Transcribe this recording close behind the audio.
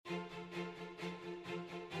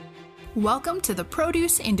Welcome to the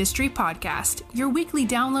Produce Industry Podcast, your weekly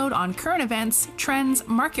download on current events, trends,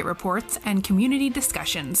 market reports, and community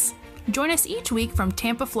discussions. Join us each week from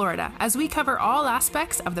Tampa, Florida, as we cover all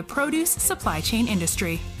aspects of the produce supply chain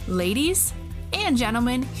industry. Ladies and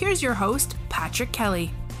gentlemen, here's your host, Patrick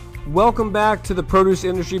Kelly. Welcome back to the Produce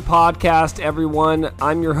Industry Podcast, everyone.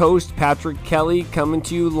 I'm your host, Patrick Kelly, coming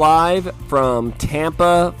to you live from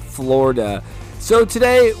Tampa, Florida. So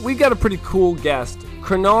today, we've got a pretty cool guest,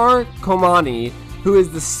 Krenar Komoni, who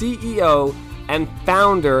is the CEO and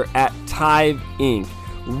founder at Tive Inc.,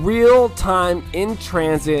 real-time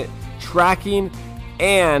in-transit tracking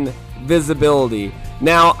and visibility.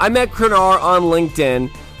 Now, I met Krenar on LinkedIn.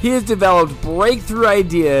 He has developed breakthrough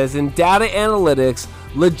ideas in data analytics,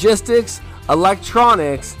 logistics,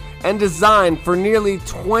 electronics, and design for nearly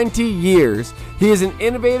 20 years. He is an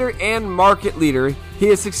innovator and market leader. He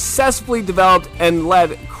has successfully developed and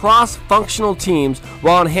led cross-functional teams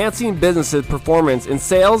while enhancing businesses' performance in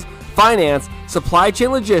sales, finance, supply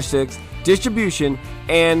chain logistics, distribution,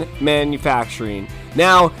 and manufacturing.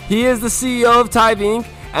 Now, he is the CEO of Tive Inc.,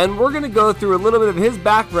 and we're going to go through a little bit of his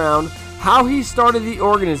background, how he started the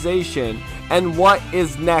organization, and what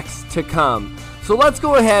is next to come. So let's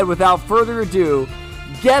go ahead, without further ado,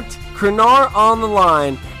 get Krenar on the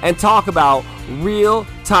line and talk about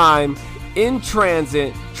real-time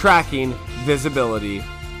in-transit tracking visibility.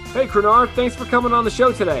 Hey Krenar, thanks for coming on the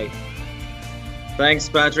show today. Thanks,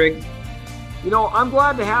 Patrick. You know, I'm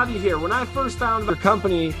glad to have you here. When I first found your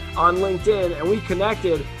company on LinkedIn and we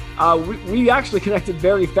connected, we actually connected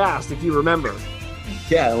very fast, if you remember.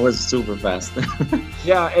 Yeah, it was super fast.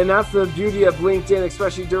 Yeah, and that's the beauty of LinkedIn,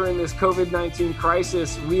 especially during this COVID-19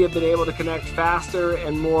 crisis. We have been able to connect faster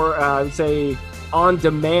and more, I would say, on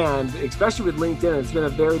demand, especially with LinkedIn. It's been a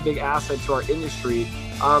very big asset to our industry.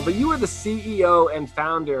 But you are the CEO and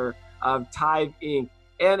founder of Tive Inc.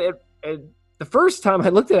 And the first time I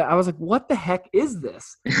looked at it, I was like, what the heck is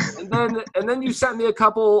this? And then you sent me a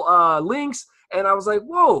couple links, and I was like,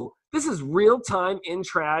 whoa, this is real-time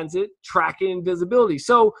in-transit tracking and visibility.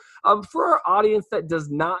 So for our audience that does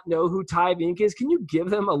not know who Tive Inc. is, can you give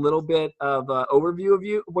them a little bit of overview of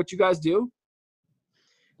what you guys do?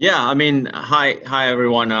 Yeah, I mean, hi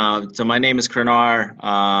everyone. So my name is Krenar,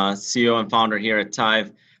 CEO and founder here at Tive.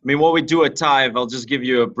 I mean, what we do at Tive, I'll just give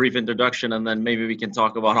you a brief introduction and then maybe we can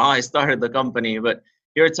talk about how I started the company. But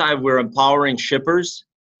here at Tive, we're empowering shippers,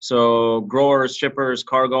 so growers, shippers,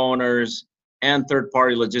 cargo owners, and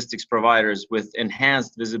third-party logistics providers with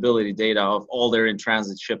enhanced visibility data of all their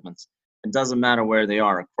in-transit shipments. It doesn't matter where they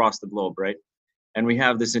are across the globe, right? And we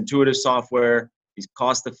have this intuitive software, these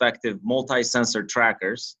cost-effective multi-sensor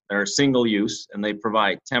trackers that are single-use, and they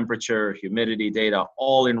provide temperature, humidity data,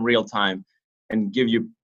 all in real time, and give you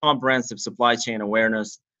comprehensive supply chain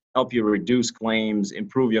awareness, help you reduce claims,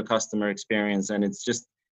 improve your customer experience, and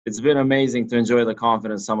it's been amazing to enjoy the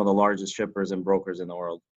confidence of some of the largest shippers and brokers in the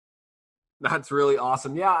world. That's really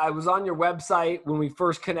awesome. Yeah, I was on your website when we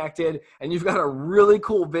first connected, and you've got a really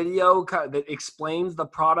cool video that explains the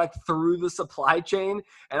product through the supply chain.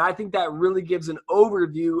 And I think that really gives an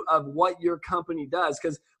overview of what your company does.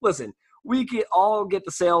 Because listen, we all get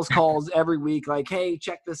the sales calls every week like, hey,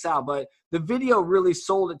 check this out. But the video really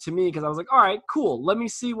sold it to me because I was like, all right, cool. Let me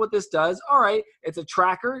see what this does. All right, it's a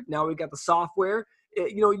tracker. Now we got the software.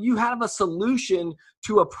 You have a solution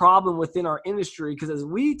to a problem within our industry, because as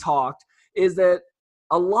we talked, is that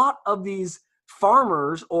a lot of these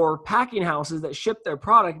farmers or packing houses that ship their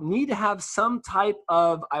product need to have some type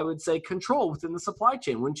of, I would say, control within the supply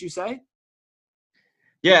chain, wouldn't you say?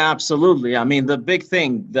 Yeah, absolutely. I mean, the big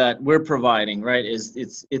thing that we're providing, right, is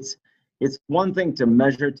it's one thing to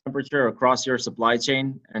measure temperature across your supply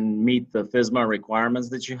chain and meet the FSMA requirements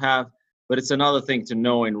that you have, but it's another thing to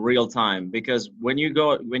know in real time, because when you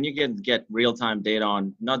get real time data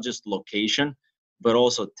on not just location, but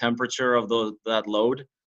also temperature of that load,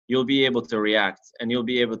 you'll be able to react and you'll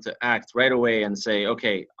be able to act right away and say,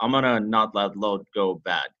 okay, I'm gonna not let load go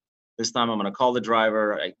bad. This time I'm gonna call the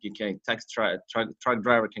driver. You can truck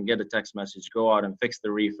driver can get a text message, go out and fix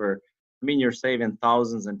the reefer. I mean, you're saving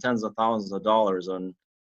thousands and tens of thousands of dollars on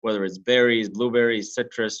whether it's berries, blueberries,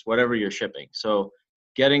 citrus, whatever you're shipping. So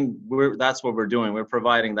that's what we're doing. We're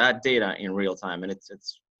providing that data in real time, and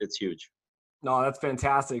it's huge. No, that's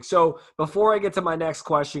fantastic. So before I get to my next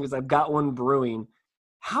question, because I've got one brewing,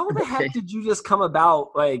 how the heck did you just come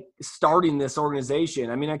about like starting this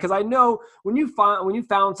organization? I mean, because I know when you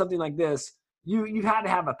found something like this, you had to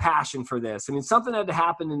have a passion for this. I mean, something had to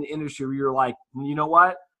happen in the industry where you're like, you know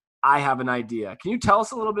what? I have an idea. Can you tell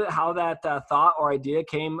us a little bit how that thought or idea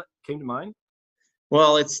came to mind?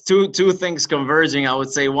 Well, it's two things converging. I would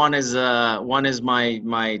say one is my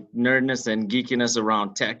nerdness and geekiness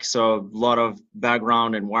around tech. So a lot of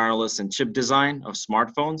background in wireless and chip design of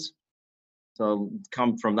smartphones. So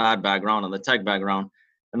come from that background and the tech background.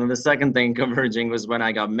 And then the second thing converging was when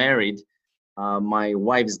I got married. My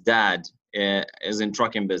wife's dad is in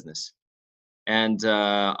trucking business, and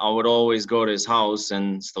I would always go to his house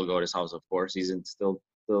and still go to his house. Of course, still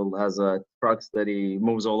has trucks that he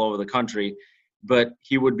moves all over the country, but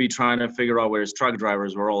he would be trying to figure out where his truck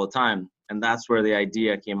drivers were all the time, and that's where the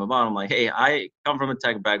idea came about. I'm like, hey, I come from a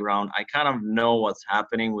tech background. I kind of know what's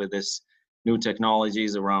happening with this new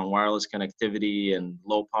technologies around wireless connectivity and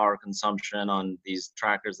low power consumption on these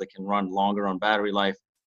trackers that can run longer on battery life.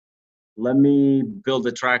 Let me build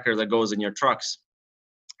a tracker that goes in your trucks.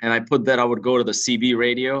 And I would go to the CB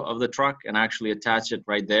radio of the truck and actually attach it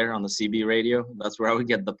right there on the CB radio. That's where I would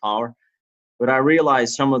get the power. But I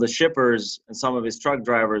realized some of the shippers and some of his truck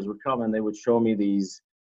drivers would come and they would show me these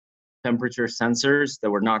temperature sensors that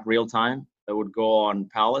were not real time, that would go on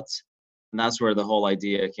pallets. And that's where the whole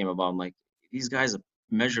idea came about. I'm like, these guys are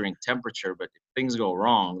measuring temperature, but if things go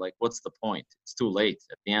wrong, like what's the point? It's too late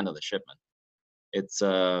at the end of the shipment. It's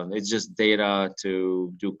just data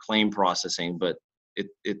to do claim processing, but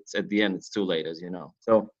it's at the end, it's too late, as you know.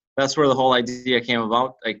 So that's where the whole idea came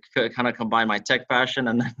about. I kind of combined my tech passion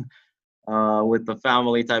and then with the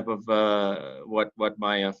family type of what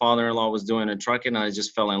my father-in-law was doing in trucking, and I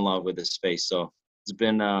just fell in love with this space. So it's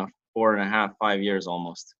been 4.5, 5 years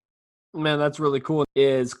almost. Man, that's really cool.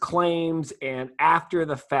 Is claims and after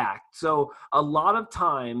the fact. So a lot of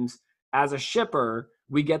times as a shipper,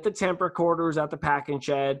 we get the temp recorders at the packing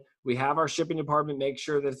shed. We have our shipping department make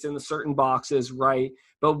sure that it's in the certain boxes, right?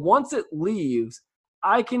 But once it leaves,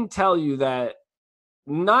 I can tell you that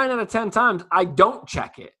 9 out of 10 times, I don't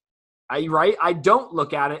check it. I don't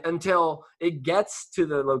look at it until it gets to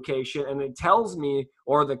the location and it tells me,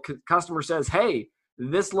 or the customer says, hey,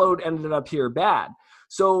 this load ended up here bad.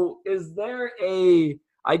 So is there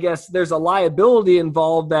I guess there's a liability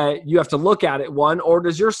involved that you have to look at it, one, or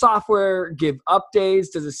does your software give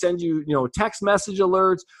updates? Does it send you, text message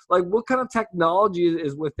alerts? Like what kind of technology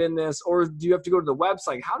is within this, or do you have to go to the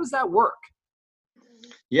website? How does that work?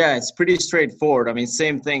 Yeah, it's pretty straightforward. I mean,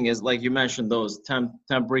 same thing as like you mentioned, those temp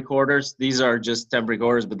recorders. These are just temp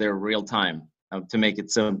recorders, but they're real time to make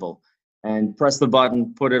it simple. And press the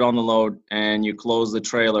button, put it on the load, and you close the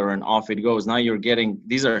trailer and off it goes. Now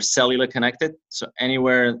these are cellular connected. So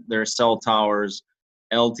anywhere there are cell towers,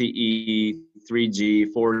 LTE, 3G,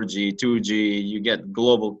 4G, 2G, you get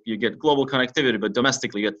global connectivity, but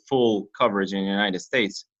domestically you get full coverage in the United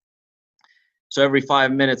States. So every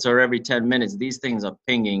 5 minutes or every 10 minutes, these things are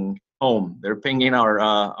pinging home. They're pinging our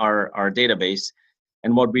database.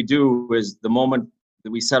 And what we do is the moment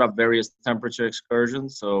we set up various temperature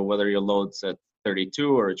excursions, so whether your load's at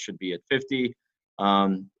 32 or it should be at 50,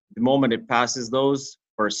 the moment it passes those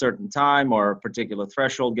for a certain time or a particular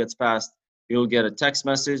threshold gets passed, you'll get a text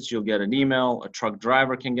message, you'll get an email, a truck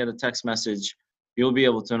driver can get a text message, you'll be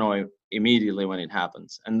able to know immediately when it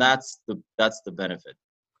happens. And that's the benefit.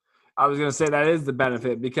 I was going to say that is the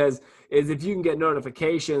benefit, because if you can get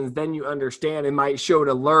notifications, then you understand. It might show an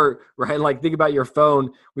alert, right? Like think about your phone.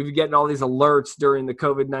 We've been getting all these alerts during the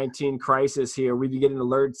COVID-19 crisis here. We've been getting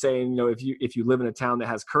alerts saying, if you live in a town that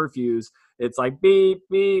has curfews, it's like beep,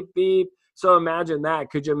 beep, beep. So imagine that.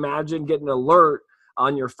 Could you imagine getting an alert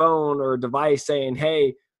on your phone or device saying,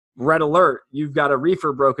 hey, red alert, you've got a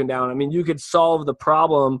reefer broken down? I mean, you could solve the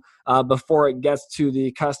problem before it gets to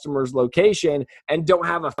the customer's location and don't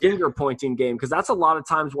have a finger pointing game, because that's a lot of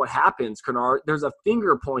times what happens, Krenar. There's a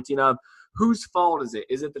finger pointing of whose fault is it?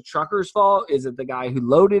 Is it the trucker's fault? Is it the guy who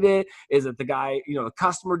loaded it? Is it the guy, the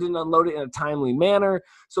customer didn't unload it in a timely manner?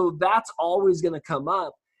 So that's always going to come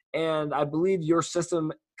up. And I believe your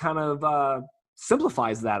system kind of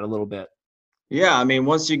simplifies that a little bit. Yeah, I mean,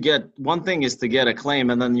 one thing is to get a claim,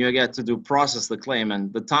 and then you get to process the claim,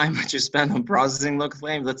 and the time that you spend on processing the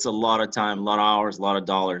claim, that's a lot of time, a lot of hours, a lot of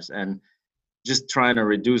dollars, and just trying to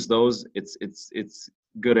reduce those, it's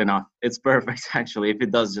good enough. It's perfect, actually, if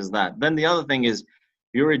it does just that. Then the other thing is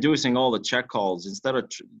you're reducing all the check calls instead of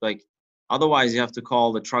otherwise you have to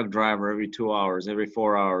call the truck driver every 2 hours, every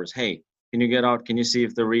 4 hours. Hey, can you get out? Can you see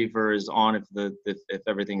if the reefer is on, if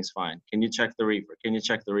everything's fine? Can you check the reefer? Can you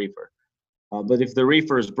check the reefer? But if the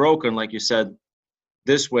reefer is broken, like you said,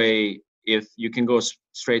 this way, if you can go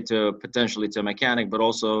straight to potentially to a mechanic, but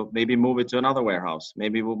also maybe move it to another warehouse,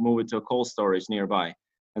 maybe we'll move it to a cold storage nearby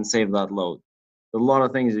and save that load. There's a lot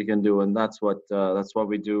of things you can do, and that's what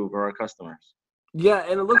we do for our customers. Yeah,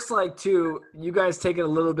 and it looks like too, you guys take it a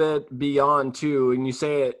little bit beyond too, and you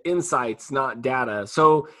say it insights, not data.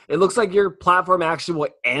 So it looks like your platform actually will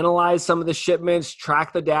analyze some of the shipments,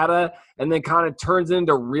 track the data, and then kind of turns it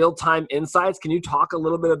into real-time insights. Can you talk a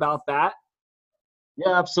little bit about that?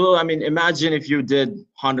 Yeah, absolutely. I mean, imagine if you did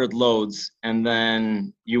 100 loads and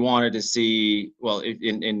then you wanted to see, well, if,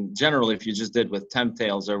 in general, if you just did with temp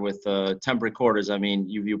tails or with temp recorders, I mean,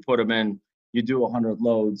 you put them in, you do 100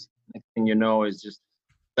 loads, next thing you know is just,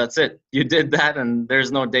 that's it. You did that and there's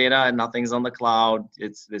no data and nothing's on the cloud.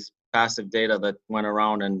 It's this passive data that went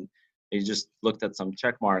around and you just looked at some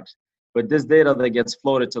check marks. But this data that gets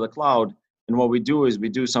floated to the cloud, and what we do is we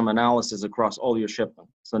do some analysis across all your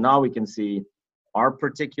shipments. So now we can see, are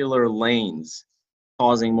particular lanes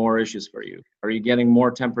causing more issues for you? Are you getting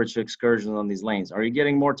more temperature excursions on these lanes? Are you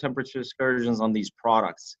getting more temperature excursions on these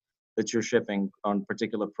products that you're shipping on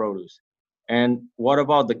particular produce? And what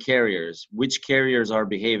about the carriers? Which carriers are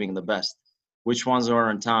behaving the best? Which ones are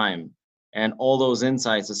on time? And all those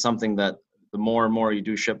insights is something that the more and more you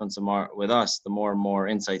do shipments with us, the more and more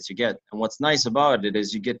insights you get. And what's nice about it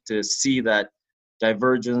is you get to see that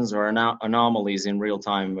divergence or anomalies in real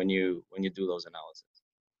time when you do those analysis.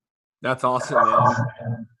 That's awesome,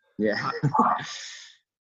 man. Yeah.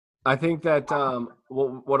 I think that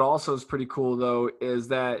what also is pretty cool though is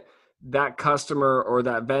that customer or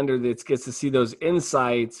that vendor that gets to see those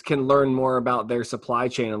insights can learn more about their supply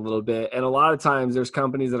chain a little bit. And a lot of times there's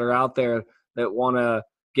companies that are out there that want to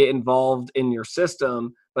get involved in your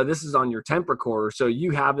system, but this is on your temp recorder. So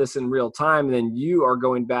you have this in real time, and then you are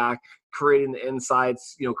going back, creating the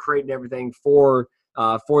insights, creating everything for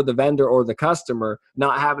the vendor or the customer,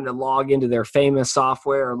 not having to log into their famous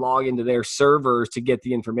software or log into their servers to get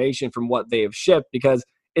the information from what they have shipped, because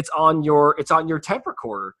it's on your temp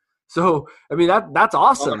recorder. So, I mean, that's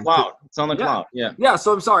awesome. On the cloud. It's on the cloud. Yeah. Yeah.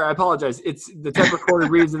 So I'm sorry. I apologize. It's the temp recorder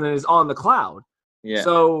reads and then is on the cloud. Yeah.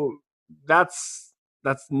 So that's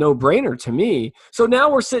no brainer to me. So now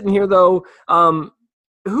we're sitting here though.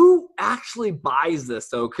 Who actually buys this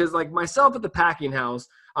though? Because like myself at the packing house,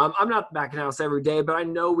 I'm not at the packing house every day, but I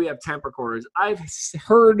know we have temp recorders. I've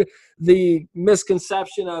heard the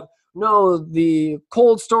misconception of, no, the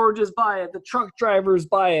cold storages buy it, the truck drivers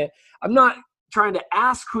buy it. I'm not trying to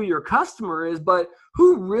ask who your customer is, but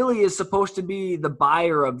who really is supposed to be the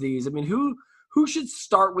buyer of these? I mean, who should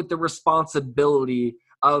start with the responsibility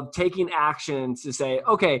of taking action to say,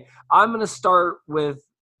 okay, I'm going to start with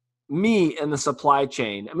me in the supply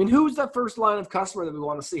chain? I mean, who's that first line of customer that we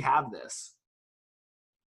want to see have this?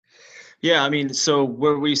 Yeah, I mean, so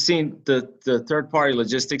where we've seen the third-party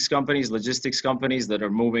logistics companies that are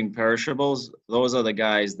moving perishables, those are the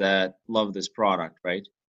guys that love this product, right?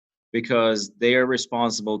 Because they are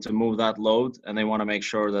responsible to move that load, and they want to make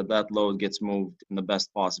sure that that load gets moved in the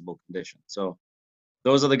best possible condition. So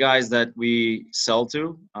those are the guys that we sell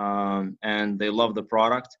to, and they love the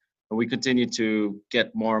product. And we continue to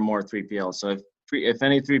get more and more 3PLs. So if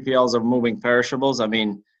any 3PLs are moving perishables, I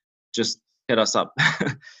mean, just hit us up.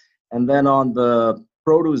 And then on the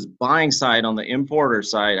produce buying side, on the importer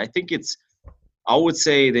side, I would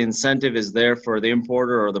say the incentive is there for the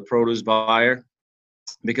importer or the produce buyer,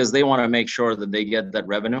 because they want to make sure that they get that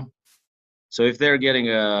revenue. So if they're getting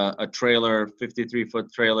a trailer,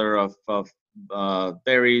 53-foot trailer of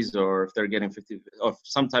berries, or if they're getting of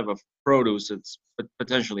some type of produce, it's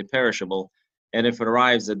potentially perishable, and if it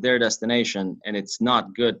arrives at their destination and it's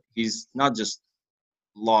not good, he's not just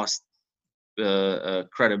lost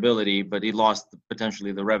credibility, but he lost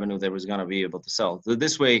potentially the revenue they was going to be able to sell. So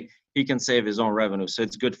this way he can save his own revenue, so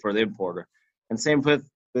it's good for the importer. And same with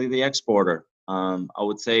the exporter. I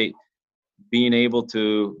would say being able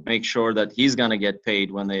to make sure that he's going to get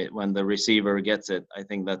paid when the receiver gets it. I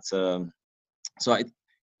think that's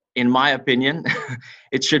in my opinion,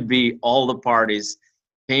 it should be all the parties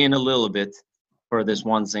paying a little bit for this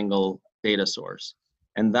one single data source.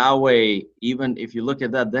 And that way, even if you look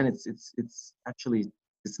at that, then it's actually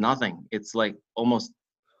nothing. It's like almost,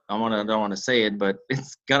 I don't want to say it, but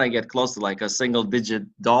it's gonna get close to like a single digit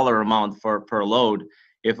dollar amount per load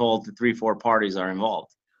if all the 3-4 parties are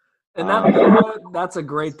involved. And that's a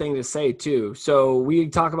great thing to say too. So we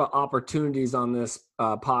talk about opportunities on this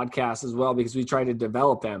podcast as well, because we try to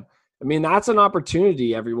develop them. I mean, that's an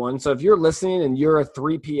opportunity, everyone. So if you're listening and you're a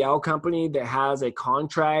 3PL company that has a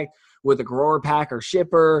contract with a grower, packer,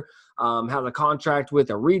 shipper, have a contract with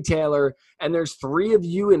a retailer, and there's 3 of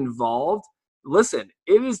you involved, listen,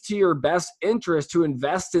 it is to your best interest to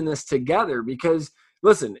invest in this together. Because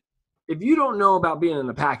listen, if you don't know about being in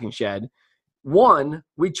a packing shed, one,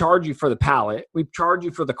 we charge you for the pallet. We charge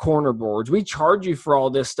you for the corner boards. We charge you for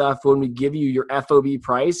all this stuff when we give you your FOB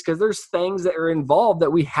price, because there's things that are involved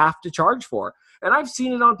that we have to charge for. And I've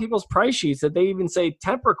seen it on people's price sheets that they even say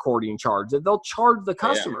temp recording charge, that they'll charge the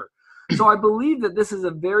customer. Yeah. So I believe that this is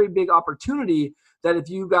a very big opportunity, that if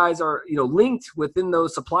you guys are, linked within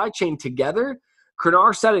those supply chain together,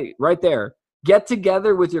 Krenar said it right there. Get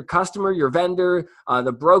together with your customer, your vendor,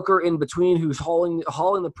 the broker in between who's hauling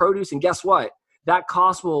the produce. And guess what? That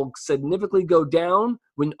cost will significantly go down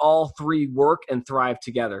when all three work and thrive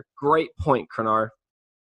together. Great point, Krenar.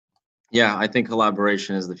 Yeah, I think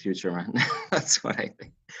collaboration is the future, man. That's what I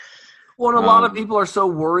think. Well, and a lot of people are so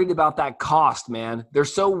worried about that cost, man. They're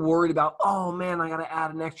so worried about, oh, man, I got to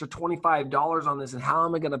add an extra $25 on this, and how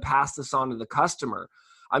am I going to pass this on to the customer?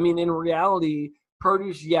 I mean, in reality,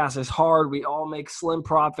 produce, yes, it's hard. We all make slim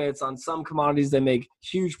profits. On some commodities, they make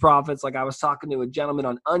huge profits. Like I was talking to a gentleman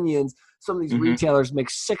on onions. Some of these retailers make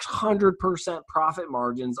 600% profit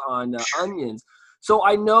margins on onions. So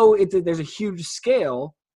I know there's a huge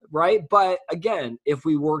scale, right? But again, if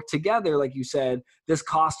we work together, like you said, this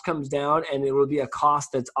cost comes down, and it will be a cost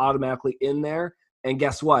that's automatically in there. And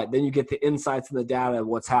guess what? Then you get the insights and the data of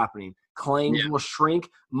what's happening. Claims will shrink.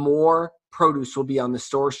 More produce will be on the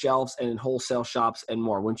store shelves and in wholesale shops and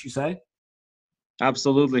more. Wouldn't you say?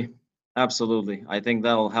 Absolutely. I think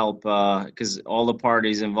that'll help because all the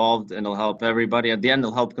parties involved, and it'll help everybody. At the end,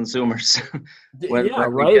 it'll help consumers. Right.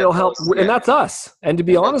 It'll help. And that's us. And to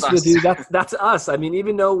be honest with you, that's us. I mean,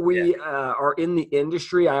 even though we are in the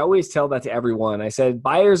industry, I always tell that to everyone. I said,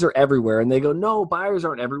 buyers are everywhere. And they go, no, buyers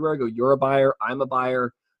aren't everywhere. I go, you're a buyer. I'm a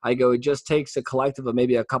buyer. I go, it just takes a collective of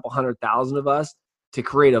maybe a couple 100,000 of us to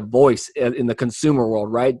create a voice in the consumer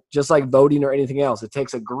world, right? Just like voting or anything else, it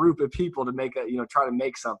takes a group of people to make try to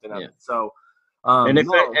make something of it. So,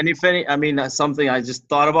 if any, I mean, that's something I just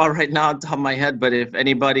thought about right now on top of my head. But if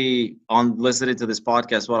anybody listening to this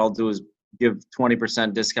podcast, what I'll do is give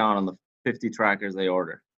 20% discount on the 50 trackers they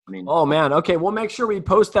order. I mean, oh man, okay, we'll make sure we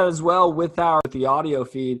post that as well with the audio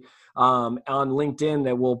feed on LinkedIn.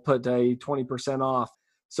 That we'll put a 20% off.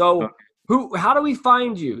 So. Okay. How do we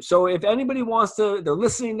find you? So if anybody wants to, they're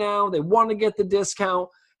listening now, they want to get the discount,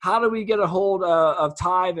 how do we get a hold of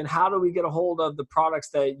Tive, and how do we get a hold of the products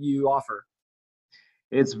that you offer?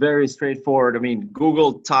 It's very straightforward. I mean,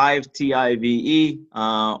 Google Tive, Tive,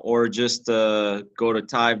 or just go to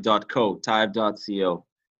tive.co,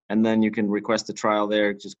 and then you can request a trial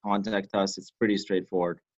there. Just contact us. It's pretty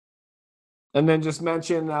straightforward. And then just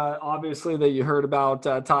mention, obviously, that you heard about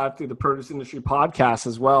Tive through the Produce Industry podcast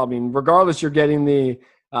as well. I mean, regardless, you're getting the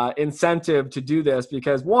incentive to do this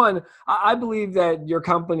because, one, I believe that your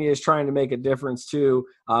company is trying to make a difference, too,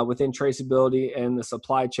 within traceability and the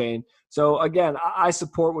supply chain. So, again, I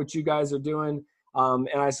support what you guys are doing, and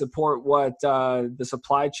I support what the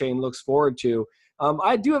supply chain looks forward to.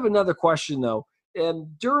 I do have another question, though.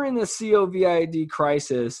 During the COVID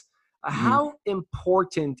crisis, how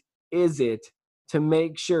important is it to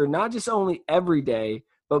make sure, not just only every day,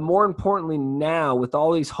 but more importantly now, with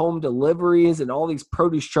all these home deliveries and all these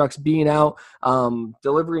produce trucks being out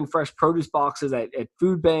delivering fresh produce boxes at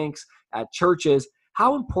food banks, at churches,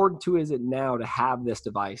 how important is it now to have this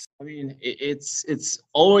device? I mean, it's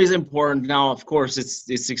always important now. Of course,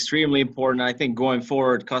 it's extremely important. I think going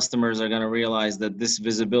forward, customers are going to realize that this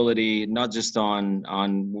visibility, not just on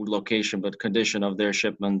location, but condition of their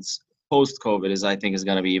shipments post-COVID I think is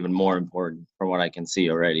going to be even more important from what I can see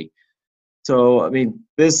already. So, I mean,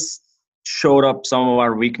 this showed up some of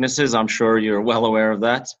our weaknesses. I'm sure you're well aware of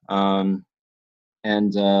that. I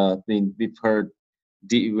mean, we've heard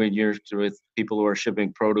when you're with people who are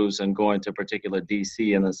shipping produce and going to a particular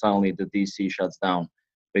DC, and then suddenly the DC shuts down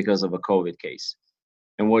because of a COVID case.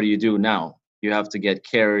 And what do you do now? You have to get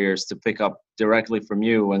carriers to pick up directly from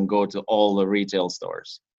you and go to all the retail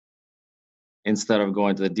stores, instead of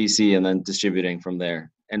going to the DC and then distributing from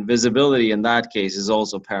there. And visibility in that case is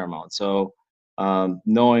also paramount. So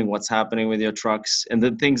knowing what's happening with your trucks and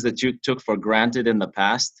the things that you took for granted in the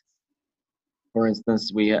past. For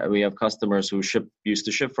instance, we have customers who used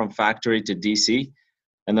to ship from factory to DC,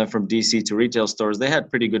 and then from DC to retail stores. They had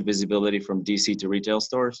pretty good visibility from DC to retail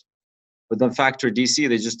stores. But then factory DC,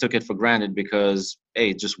 they just took it for granted because,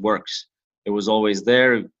 hey, it just works. It was always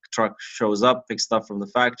there. Truck shows up, picks stuff from the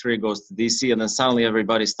factory, goes to DC, and then suddenly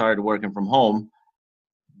everybody started working from home.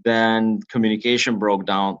 Then communication broke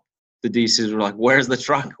down. The DCs were like, where's the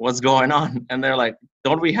truck? What's going on? And they're like,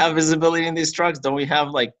 don't we have visibility in these trucks? Don't we have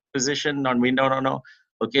like position on, we don't know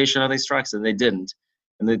location of these trucks? And they didn't.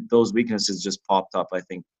 And those weaknesses just popped up, I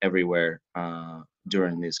think, everywhere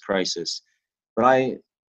during this crisis. But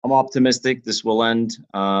I'm optimistic this will end.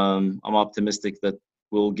 I'm optimistic that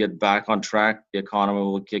we'll get back on track. The economy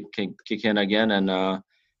will kick in again, and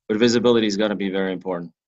but visibility is going to be very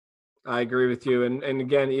important. I agree with you. And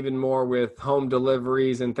again, even more with home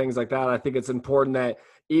deliveries and things like that, I think it's important that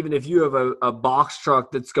even if you have a box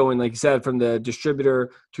truck that's going, like you said, from the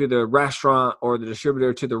distributor to the restaurant or the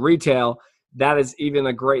distributor to the retail, that is even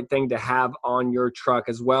a great thing to have on your truck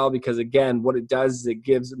as well. Because again, what it does is it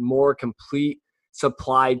gives more complete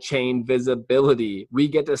supply chain visibility. We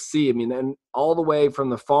get to see, and all the way from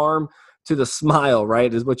the farm to the smile,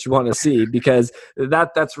 right, is what you want to see, because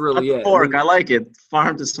that's really it. Fork, I like it.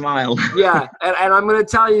 Farm to smile. Yeah, and I'm going to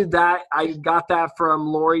tell you that I got that from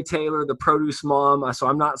Lori Taylor, the produce mom. So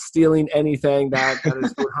I'm not stealing anything. That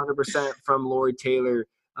is 100% from Lori Taylor.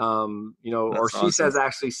 Or That's she awesome. says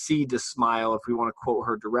actually seed to smile, if we want to quote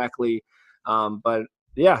her directly. But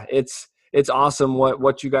yeah, it's awesome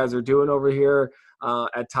what you guys are doing over here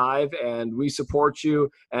at Tive, and we support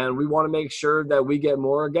you, and we want to make sure that we get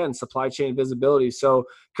more, again, supply chain visibility. So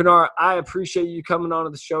Krenar, I appreciate you coming on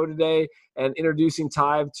to the show today and introducing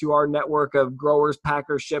Tive to our network of growers,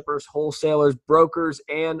 packers, shippers, wholesalers, brokers,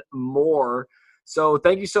 and more. So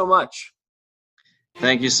thank you so much.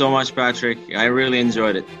 Thank you so much, Patrick. I really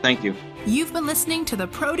enjoyed it. Thank you. You've been listening to the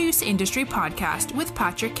Produce Industry Podcast with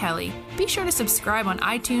Patrick Kelly. Be sure to subscribe on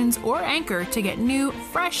iTunes or Anchor to get new,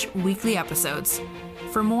 fresh weekly episodes.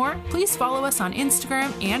 For more, please follow us on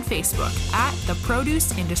Instagram and Facebook at the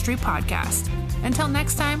Produce Industry Podcast. Until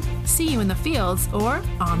next time, see you in the fields or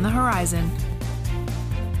on the horizon.